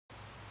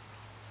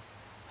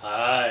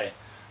Hi,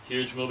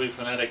 huge movie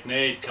fanatic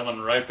Nate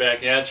coming right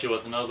back at you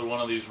with another one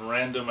of these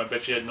random, I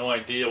bet you had no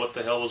idea what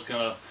the hell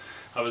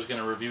I was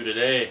gonna review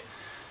today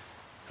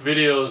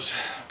videos,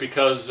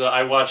 because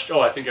I watched,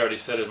 I think I already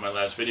said it in my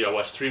last video, I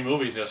watched 3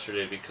 movies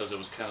yesterday because it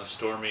was kind of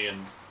stormy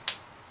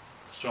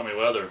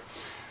weather.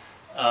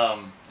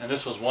 And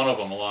this was one of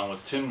them, along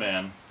with Tin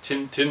Man.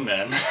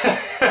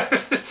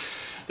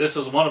 This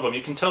was one of them.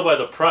 You can tell by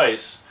the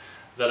price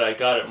that I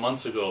got it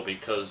months ago,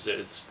 because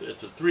it's a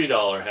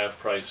 $3 half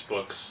price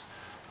books,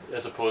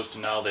 as opposed to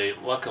now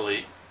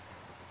luckily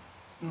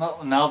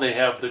now they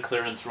have the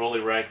clearance Rolly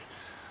Rack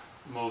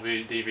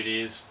movie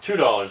DVDs,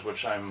 $2,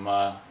 which I'm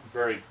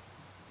very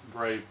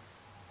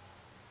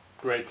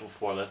grateful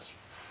for. That's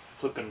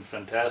flippin'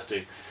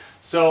 fantastic.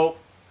 So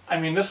I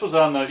mean, this was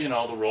on the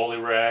the Rolly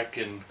Rack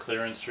and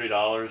clearance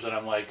 $3, and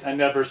I'm like, I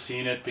never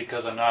seen it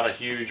because I'm not a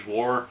huge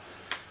war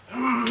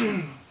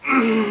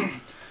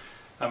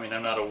I mean,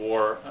 I'm not a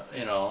war,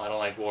 I don't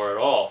like war at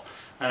all.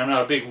 And I'm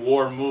not a big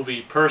war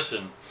movie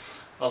person.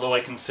 Although I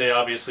can say,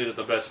 obviously, that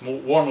the best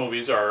war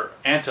movies are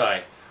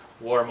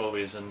anti-war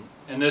movies. And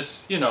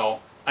this,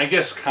 I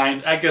guess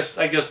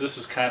this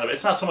is kind of,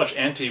 it's not so much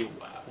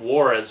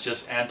anti-war as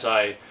just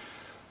anti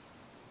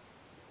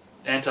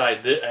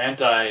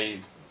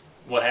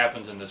what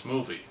happens in this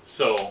movie.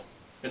 So,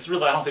 it's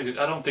really, I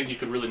don't think you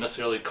could really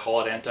necessarily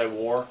call it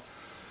anti-war.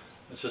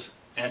 It's just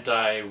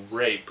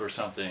anti-rape or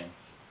something.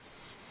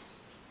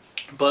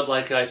 But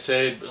like I've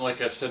said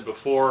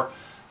before,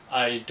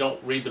 I don't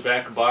read the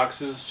back of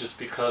boxes just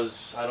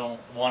because I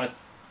don't want it,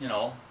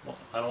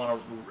 I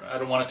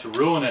don't want it to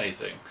ruin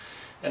anything.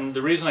 And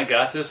the reason I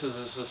got this is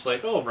it's just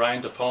like, oh,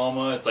 Brian De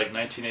Palma, it's like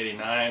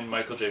 1989,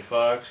 Michael J.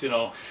 Fox, kind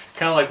of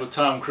like with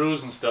Tom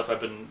Cruise and stuff. I've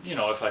been,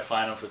 if I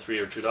find them for $3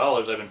 or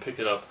 $2, I've been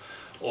picking up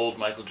old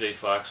Michael J.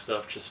 Fox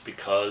stuff just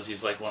because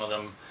he's like one of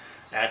them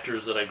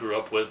actors that I grew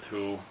up with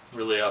who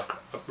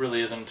really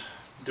isn't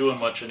doing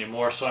much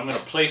anymore. So I'm going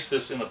to place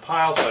this in the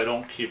pile so I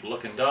don't keep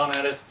looking down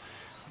at it,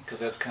 because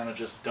that's kind of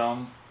just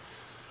dumb.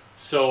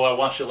 So I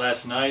watched it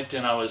last night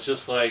and I was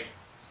just like,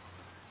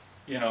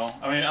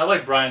 I mean, I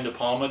like Brian De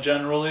Palma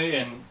generally,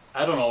 and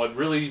I don't know, it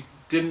really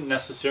didn't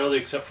necessarily,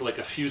 except for like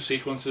a few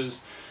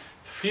sequences,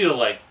 feel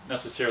like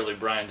necessarily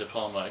Brian De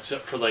Palma,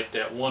 except for like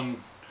that one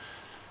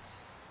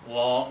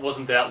long,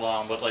 wasn't that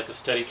long, but like a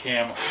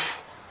Steadicam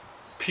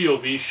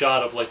POV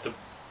shot of like the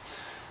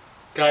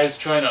guys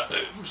trying to,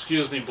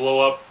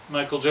 blow up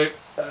Michael J.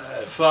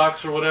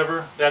 Fox or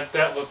whatever.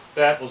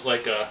 That was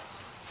like a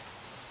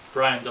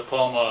Brian De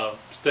Palma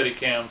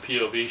Steadicam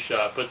POV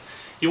shot, but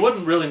you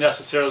wouldn't really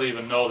necessarily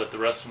even know that the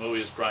rest of the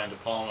movie is Brian De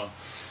Palma.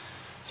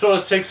 So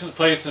it takes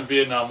place in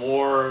Vietnam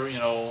War,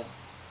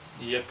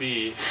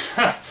 yippee.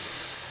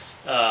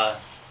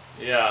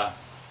 Yeah,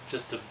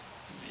 just to,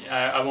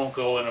 I won't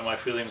go into my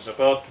feelings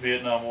about the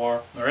Vietnam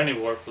War, or any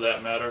war for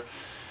that matter.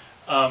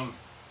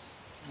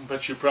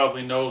 But you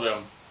probably know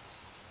them.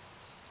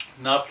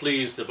 Not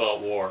pleased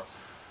about war.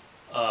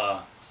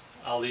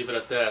 I'll leave it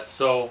at that.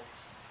 So,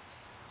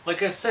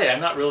 like I say,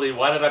 I'm not really,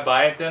 why did I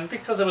buy it then?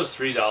 Because it was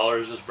 $3,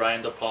 it was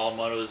Brian De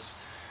Palma, it was,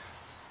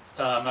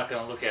 I'm not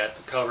going to look at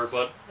the cover,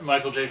 but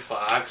Michael J.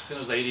 Fox, and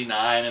it was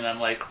 '89, and I'm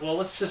like, well,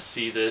 let's just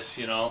see this,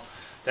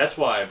 That's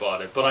why I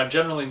bought it. But I'm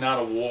generally not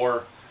a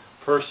war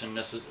person,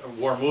 a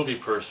war movie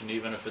person,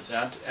 even if it's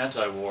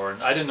anti-war.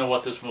 And I didn't know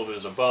what this movie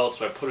was about,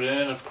 so I put it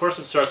in. Of course,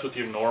 it starts with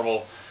your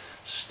normal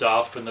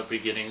stuff, and the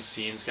beginning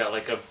scene's got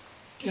like a,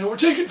 we're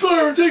taking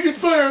fire,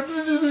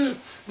 the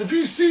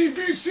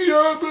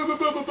VCR, blah, blah,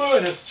 blah, blah, blah.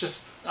 And it's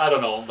just, I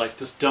don't know, like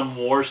this dumb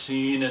war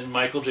scene, and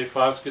Michael J.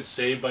 Fox gets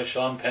saved by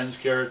Sean Penn's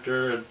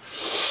character. And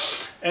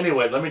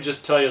anyway, let me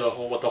just tell you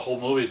what the whole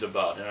movie's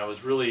about. And I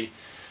was really,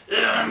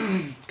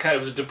 it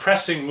was a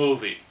depressing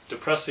movie,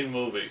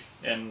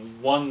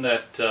 and one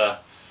that, to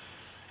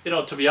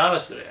be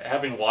honest,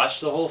 having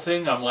watched the whole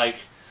thing, I'm like,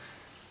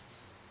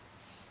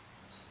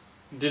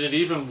 did it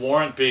even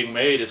warrant being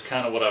made, is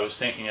kind of what I was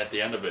thinking at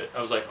the end of it. I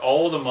was like,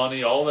 all the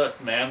money, all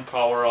that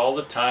manpower, all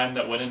the time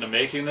that went into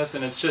making this,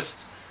 and it's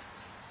just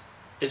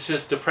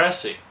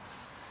depressing,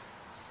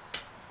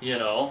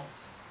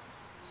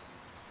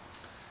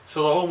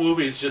 So the whole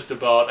movie is just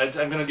about,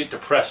 I'm going to get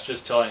depressed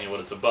just telling you what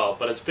it's about,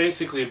 but it's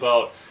basically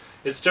about,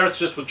 it starts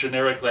just with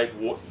generic, like,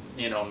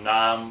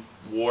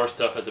 non-war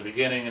stuff at the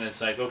beginning, and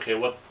it's like, okay,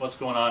 what's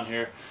going on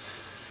here?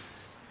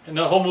 And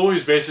the whole movie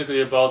is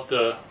basically about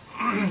the,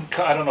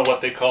 I don't know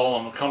what they call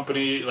them, a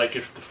company, like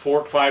if the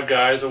 4 or 5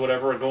 guys or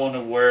whatever are going to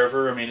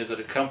wherever, I mean, is it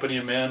a company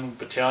of men,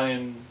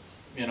 battalion,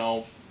 I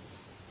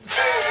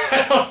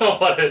don't know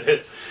what it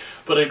is,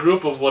 but a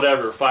group of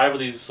whatever, 5 of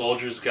these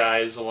soldiers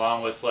guys,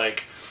 along with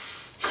like,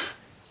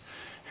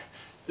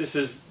 this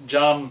is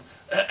John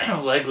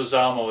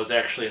Leguizamo was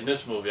actually in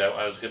this movie,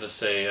 I was going to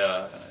say,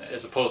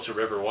 as opposed to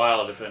River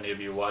Wild, if any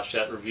of you watched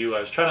that review. I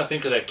was trying to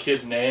think of that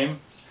kid's name,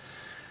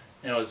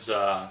 and it was,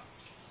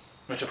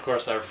 which of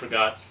course I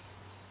forgot.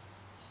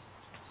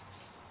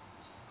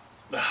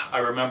 I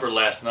remember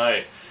last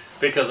night,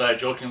 because I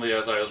jokingly,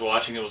 as I was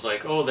watching it, was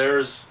like, oh,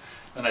 there's,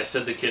 and I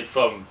said the kid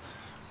from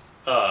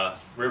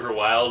River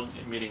Wild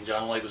meeting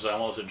John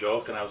Leguizamo as a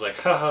joke, and I was like,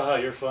 ha ha ha,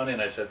 you're funny,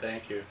 and I said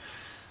thank you.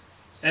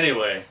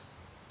 Anyway,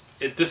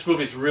 this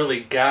movie's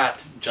really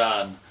got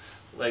John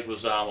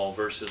Leguizamo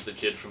versus the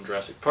kid from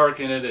Jurassic Park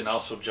in it, and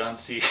also John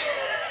C.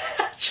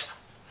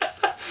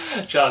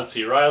 John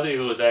C. Reilly,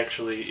 who was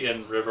actually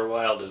in River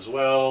Wild as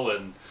well,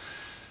 and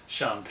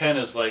Sean Penn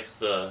is like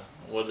the,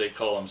 what do they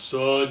call him,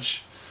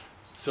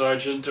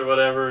 Sergeant or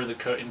whatever,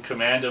 in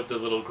command of the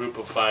little group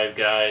of 5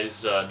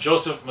 guys.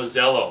 Joseph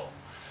Mazzello,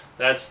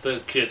 that's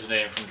the kid's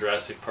name from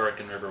Jurassic Park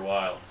and River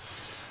Wild.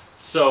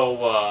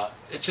 So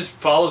it just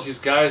follows these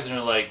guys, and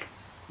they're like,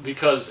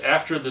 because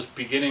after this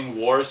beginning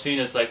war scene,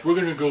 it's like, we're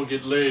gonna go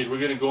get laid, we're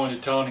gonna go into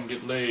town and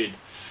get laid,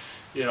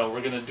 you know,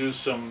 we're gonna do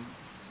some,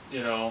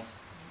 you know,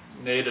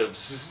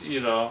 natives, you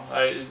know,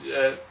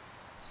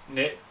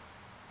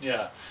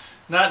 yeah,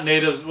 not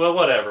natives, well,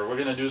 whatever, we're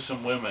gonna do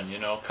some women, you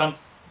know,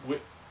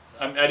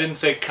 I didn't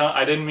say cunt,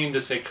 I didn't mean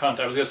to say cunt,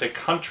 I was gonna say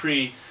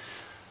country.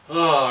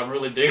 Oh, I'm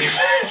really digging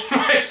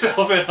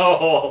myself in a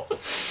hole.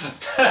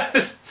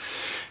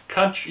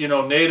 Country, you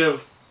know,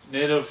 native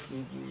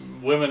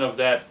women of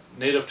that,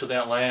 native to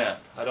that land.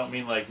 I don't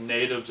mean like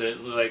natives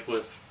that, like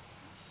with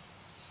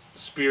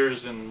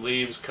spears and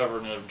leaves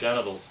covering their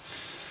genitals.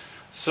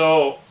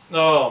 So,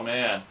 oh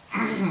man,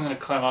 I'm gonna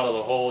climb out of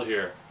the hole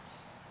here.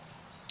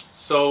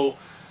 So,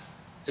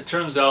 it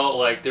turns out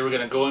like they were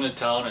gonna go into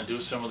town and do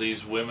some of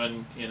these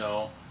women, you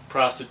know,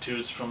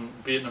 prostitutes, from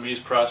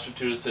Vietnamese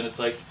prostitutes, and it's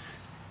like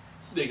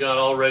they got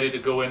all ready to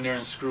go in there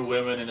and screw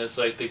women, and it's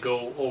like they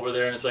go over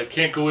there and it's like,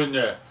 can't go in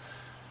there.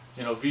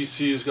 You know,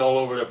 VC's all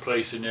over the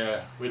place in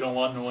there. We don't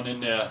want no one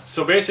in there.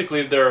 So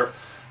basically they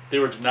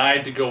were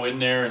denied to go in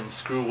there and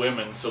screw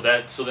women. So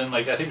then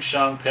like I think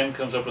Sean Penn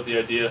comes up with the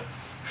idea,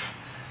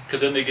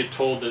 because then they get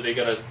told that they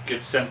gotta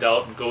get sent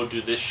out and go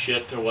do this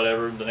shit or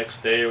whatever the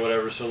next day or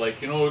whatever. So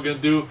like, you know what we're gonna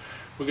do?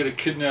 We're gonna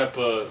kidnap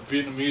a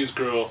Vietnamese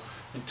girl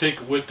and take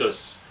her with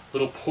us.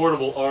 Little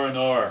portable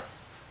R&R.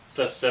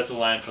 That's a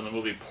line from the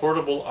movie,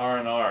 portable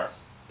R&R.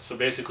 So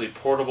basically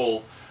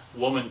portable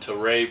woman to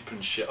rape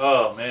and shit.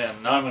 Oh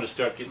man, now I'm going to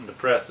start getting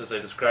depressed as I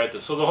describe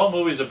this. So the whole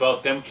movie's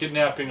about them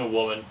kidnapping a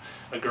woman,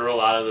 a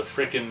girl, out of the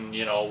frickin',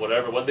 you know,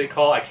 whatever, what they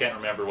call, I can't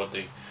remember what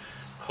they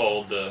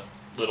called the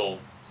little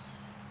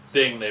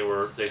thing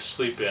they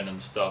sleep in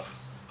and stuff.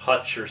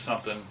 Hutch or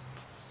something.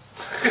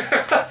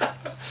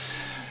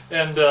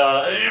 And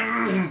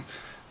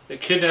they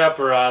kidnap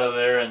her out of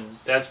there, and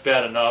that's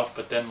bad enough,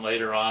 but then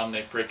later on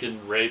they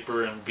frickin' rape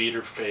her and beat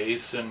her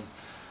face. And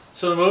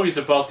so the movie's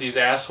about these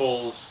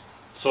assholes,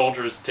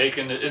 soldiers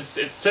taken. It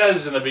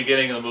says in the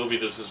beginning of the movie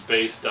this is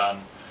based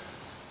on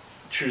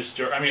true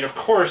story. I mean, of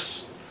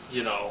course,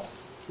 you know,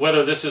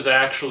 whether this is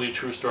actually a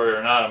true story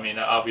or not, I mean,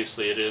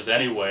 obviously it is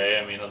anyway.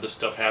 I mean, this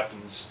stuff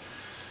happens,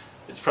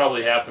 it's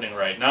probably happening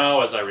right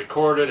now as I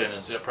record it, and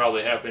it's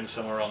probably happening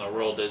somewhere around the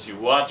world as you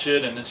watch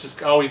it, and it's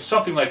just always,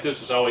 something like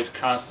this is always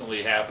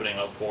constantly happening,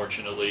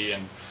 unfortunately.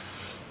 And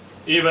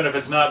even if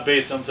it's not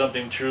based on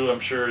something true,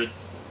 I'm sure it,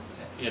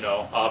 you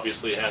know,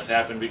 obviously has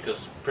happened,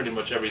 because pretty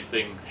much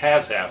everything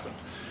has happened.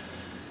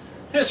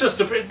 It's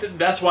just,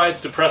 that's why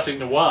it's depressing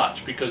to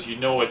watch, because you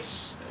know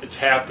it's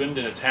happened,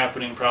 and it's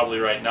happening probably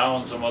right now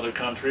in some other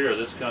country or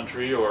this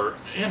country, or,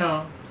 you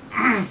know.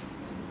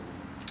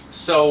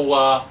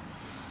 So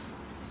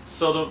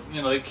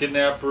they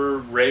kidnap her,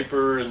 rape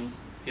her, and,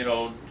 you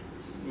know,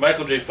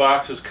 Michael J.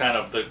 Fox is kind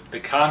of the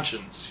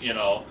conscience, you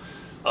know,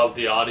 of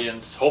the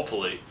audience,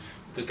 hopefully.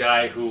 The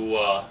guy who,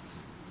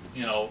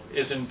 you know,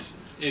 isn't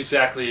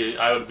exactly,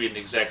 I would be in the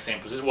exact same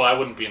position. Well, I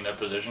wouldn't be in that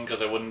position,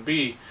 because I wouldn't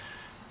be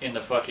in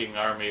the fucking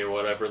army or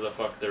whatever the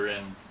fuck they're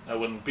in. I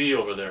wouldn't be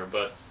over there,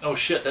 but, oh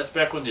shit, that's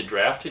back when they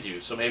drafted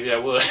you, so maybe I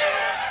would.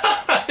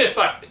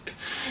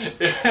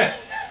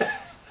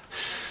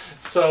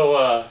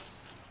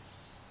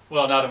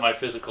 Well, not in my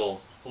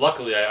physical,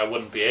 luckily I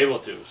wouldn't be able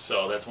to,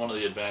 so that's one of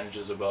the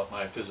advantages about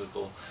my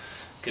physical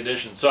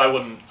condition. So I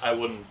wouldn't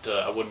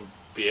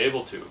be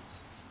able to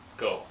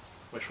go,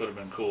 which would have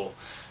been cool.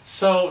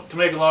 So, to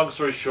make a long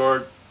story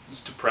short,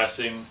 it's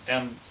depressing,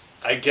 and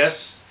I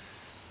guess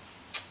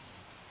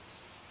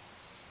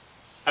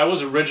I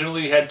was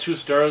originally had 2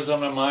 stars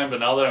on my mind,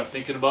 but now that I'm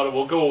thinking about it,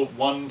 we'll go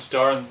 1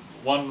 star and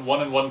 1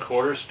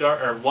 1/4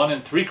 star, or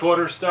 1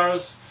 3/4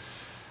 stars.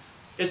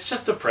 It's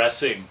just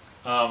depressing.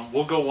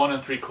 We'll go 1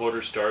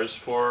 3/4 stars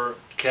for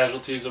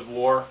Casualties of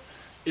War.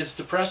 It's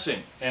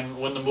depressing, and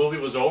when the movie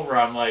was over,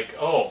 I'm like,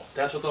 oh,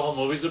 that's what the whole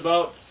movie's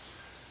about?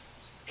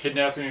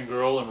 Kidnapping a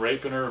girl and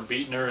raping her and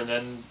beating her and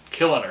then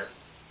killing her.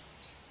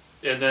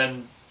 And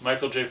then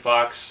Michael J.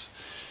 Fox,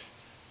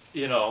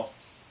 you know,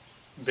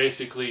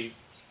 basically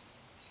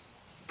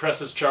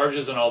presses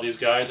charges on all these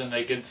guys, and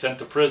they get sent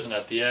to prison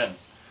at the end.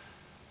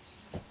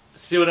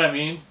 See what I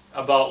mean?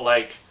 About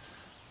like,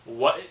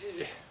 what,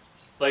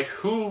 like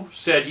who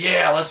said,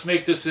 yeah, let's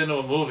make this into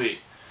a movie,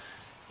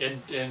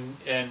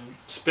 and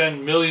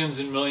spend millions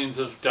and millions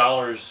of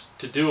dollars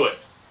to do it,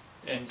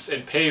 and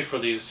pay for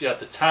these, at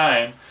the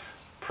time,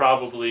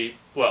 probably,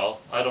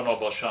 well, I don't know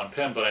about Sean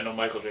Penn, but I know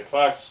Michael J.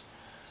 Fox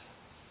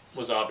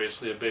was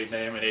obviously a big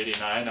name in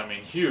 '89. I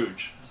mean,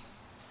 huge.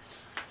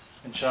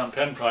 And Sean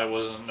Penn probably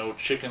wasn't no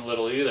Chicken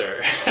Little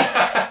either.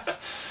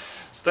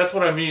 So that's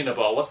what I mean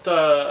about what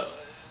the...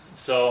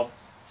 So,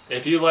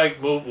 if you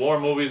like war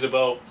movies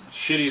about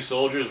shitty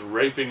soldiers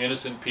raping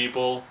innocent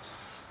people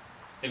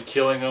and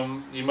killing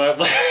them, you might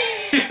like...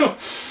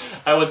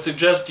 I would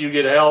suggest you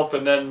get help,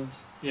 and then,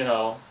 you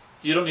know,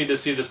 you don't need to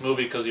see this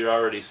movie because you're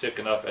already sick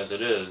enough as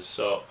it is,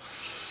 so,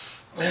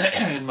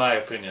 in my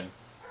opinion.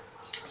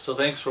 So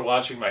thanks for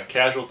watching my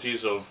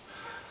Casualties of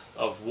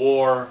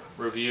War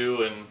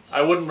review, and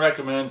I wouldn't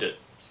recommend it.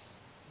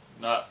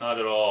 Not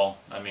at all.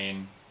 I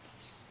mean,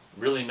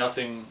 really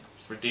nothing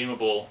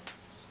redeemable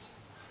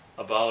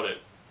about it,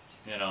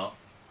 you know.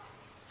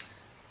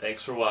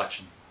 Thanks for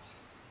watching.